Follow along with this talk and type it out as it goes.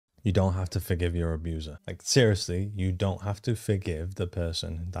You don't have to forgive your abuser. Like, seriously, you don't have to forgive the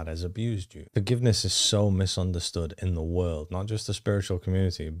person that has abused you. Forgiveness is so misunderstood in the world, not just the spiritual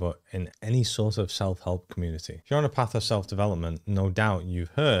community, but in any sort of self-help community. If you're on a path of self-development, no doubt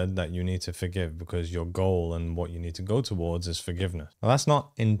you've heard that you need to forgive because your goal and what you need to go towards is forgiveness. Now, that's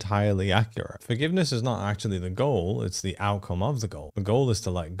not entirely accurate. Forgiveness is not actually the goal, it's the outcome of the goal. The goal is to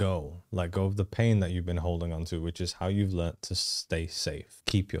let go of the pain that you've been holding on to, which is how you've learned to stay safe.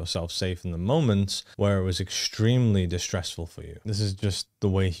 Keep yourself safe in the moments where it was extremely distressful for you. This is just the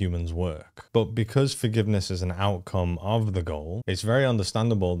way humans work. But because forgiveness is an outcome of the goal, it's very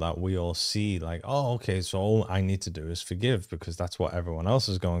understandable that we all see like, oh, okay, so all I need to do is forgive because that's what everyone else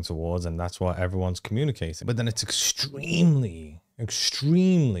is going towards and that's what everyone's communicating. But then it's extremely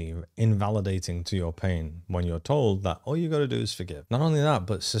invalidating to your pain when you're told that all you got to do is forgive. Not only that,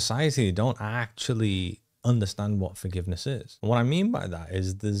 but society don't actually understand what forgiveness is. And what I mean by that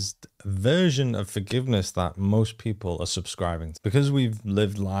is there's a version of forgiveness that most people are subscribing to. Because we've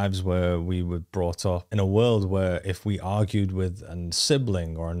lived lives where we were brought up in a world where if we argued with a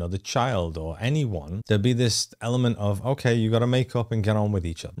sibling or another child or anyone, there'd be this element of, okay, you got to make up and get on with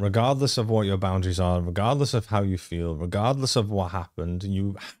each other. Regardless of what your boundaries are, regardless of how you feel, regardless of what happened,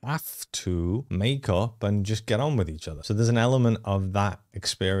 you have to make up and just get on with each other. So there's an element of that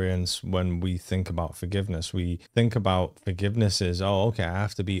experience when we think about forgiveness. We think about forgiveness as, oh, okay, I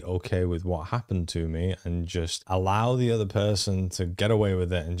have to be okay with what happened to me and just allow the other person to get away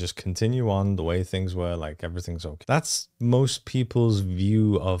with it and just continue on the way things were, like everything's okay. That's most people's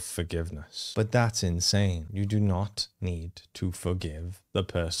view of forgiveness. But that's insane. You do not need to forgive the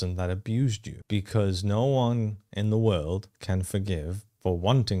person that abused you because no one in the world can forgive for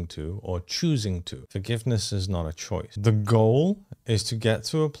wanting to or choosing to. Forgiveness is not a choice. The goal is to get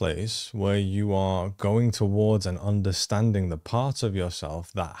to a place where you are going towards and understanding the parts of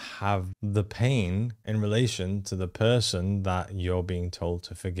yourself that have the pain in relation to the person that you're being told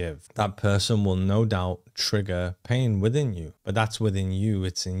to forgive. That person will no doubt trigger pain within you, but that's within you.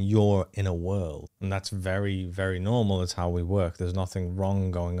 It's in your inner world. And that's very, very normal. It's how we work. There's nothing wrong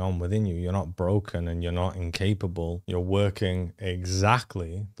going on within you. You're not broken and you're not incapable. You're working exactly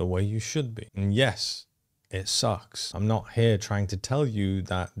the way you should be. And yes, it sucks. I'm not here trying to tell you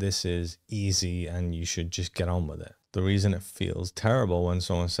that this is easy and you should just get on with it. The reason it feels terrible when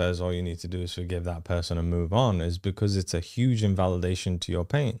someone says all you need to do is forgive that person and move on is because it's a huge invalidation to your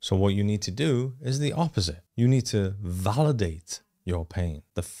pain. So what you need to do is the opposite. You need to validate your pain.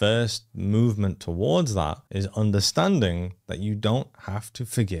 The first movement towards that is understanding that you don't have to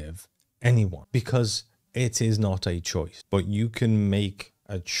forgive anyone because it is not a choice, but you can make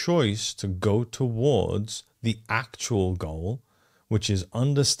a choice to go towards the actual goal, which is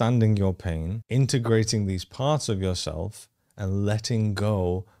understanding your pain, integrating these parts of yourself and letting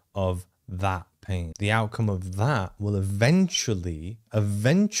go of that pain. The outcome of that will eventually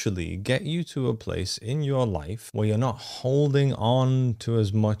get you to a place in your life where you're not holding on to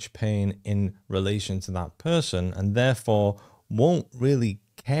as much pain in relation to that person and therefore won't really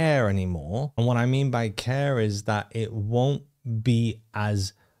care anymore. And what I mean by care is that it won't be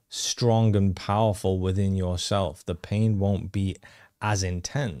as strong and powerful within yourself. The pain won't be as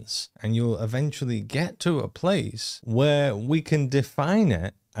intense, and you'll eventually get to a place where we can define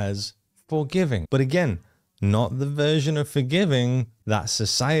it as forgiving. But again, not the version of forgiving that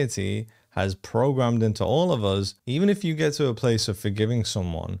society has programmed into all of us. Even if you get to a place of forgiving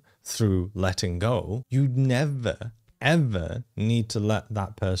someone through letting go, you never ever need to let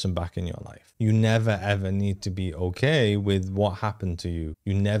that person back in your life. You never ever need to be okay with what happened to you.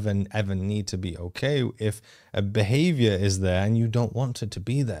 You never ever need to be okay if a behavior is there and you don't want it to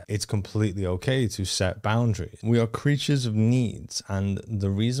be there. It's completely okay to set boundaries. We are creatures of needs, and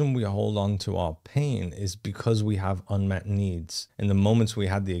the reason we hold on to our pain is because we have unmet needs. In the moments we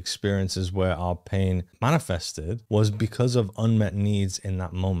had the experiences where our pain manifested was because of unmet needs in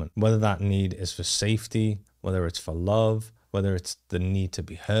that moment. Whether that need is for safety, whether it's for love, whether it's the need to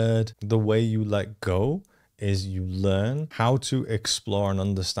be heard. The way you let go is you learn how to explore and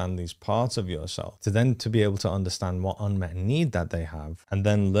understand these parts of yourself to then to be able to understand what unmet need that they have and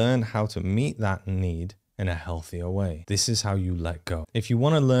then learn how to meet that need in a healthier way. This is how you let go. If you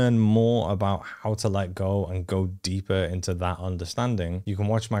want to learn more about how to let go and go deeper into that understanding, you can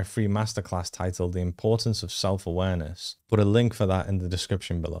watch my free masterclass titled The Importance of Self-Awareness. Put a link for that in the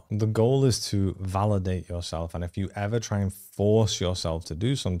description below. The goal is to validate yourself, and if you ever try and force yourself to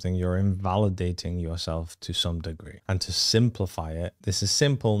do something, you're invalidating yourself to some degree. And to simplify it, this is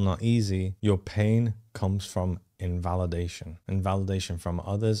simple, not easy. Your pain comes from invalidation from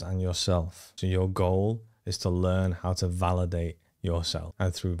others and yourself. So your goal is to learn how to validate yourself.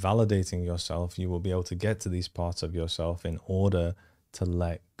 And through validating yourself, you will be able to get to these parts of yourself in order to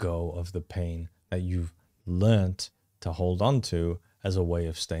let go of the pain that you've learnt to hold on to as a way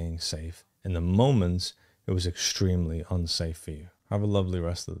of staying safe in the moments it was extremely unsafe for you. Have a lovely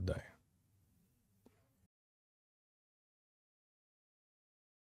rest of the day.